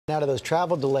Out of those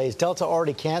travel delays, Delta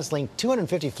already canceling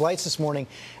 250 flights this morning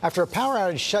after a power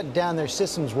outage shut down their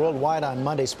systems worldwide on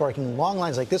Monday, sparking long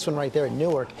lines like this one right there at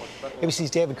Newark. ABC's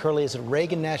David Kerley is at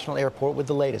Reagan National Airport with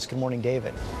the latest. Good morning,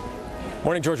 David.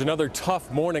 Morning, George. Another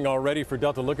tough morning already for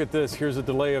Delta. Look at this. Here's a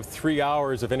delay of 3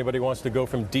 hours if anybody wants to go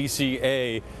from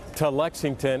DCA to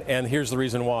Lexington. And here's the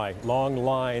reason why. Long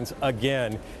lines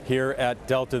again here at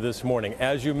Delta this morning.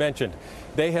 As you mentioned,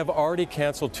 they have already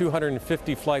canceled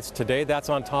 250 flights today. That's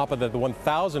on top of the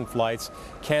 1,000 flights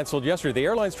canceled yesterday. The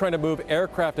airline's trying to move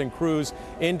aircraft and crews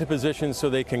into positions so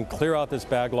they can clear out this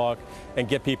backlog and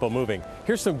get people moving.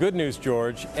 Here's some good news,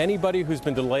 George. Anybody who's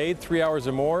been delayed 3 hours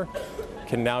or more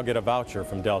can now get a voucher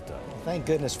from Delta. Thank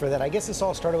goodness for that. I guess this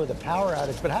all started with a power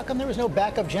outage, but how come there was no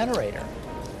backup generator?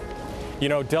 You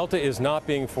know, Delta is not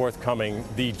being forthcoming.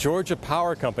 The Georgia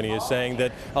Power Company is saying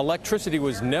that electricity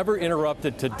was never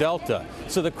interrupted to Delta.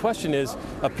 So the question is,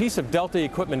 a piece of Delta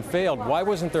equipment failed. Why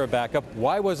wasn't there a backup?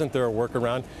 Why wasn't there a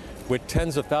workaround? With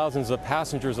tens of thousands of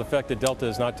passengers affected, Delta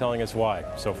is not telling us why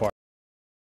so far.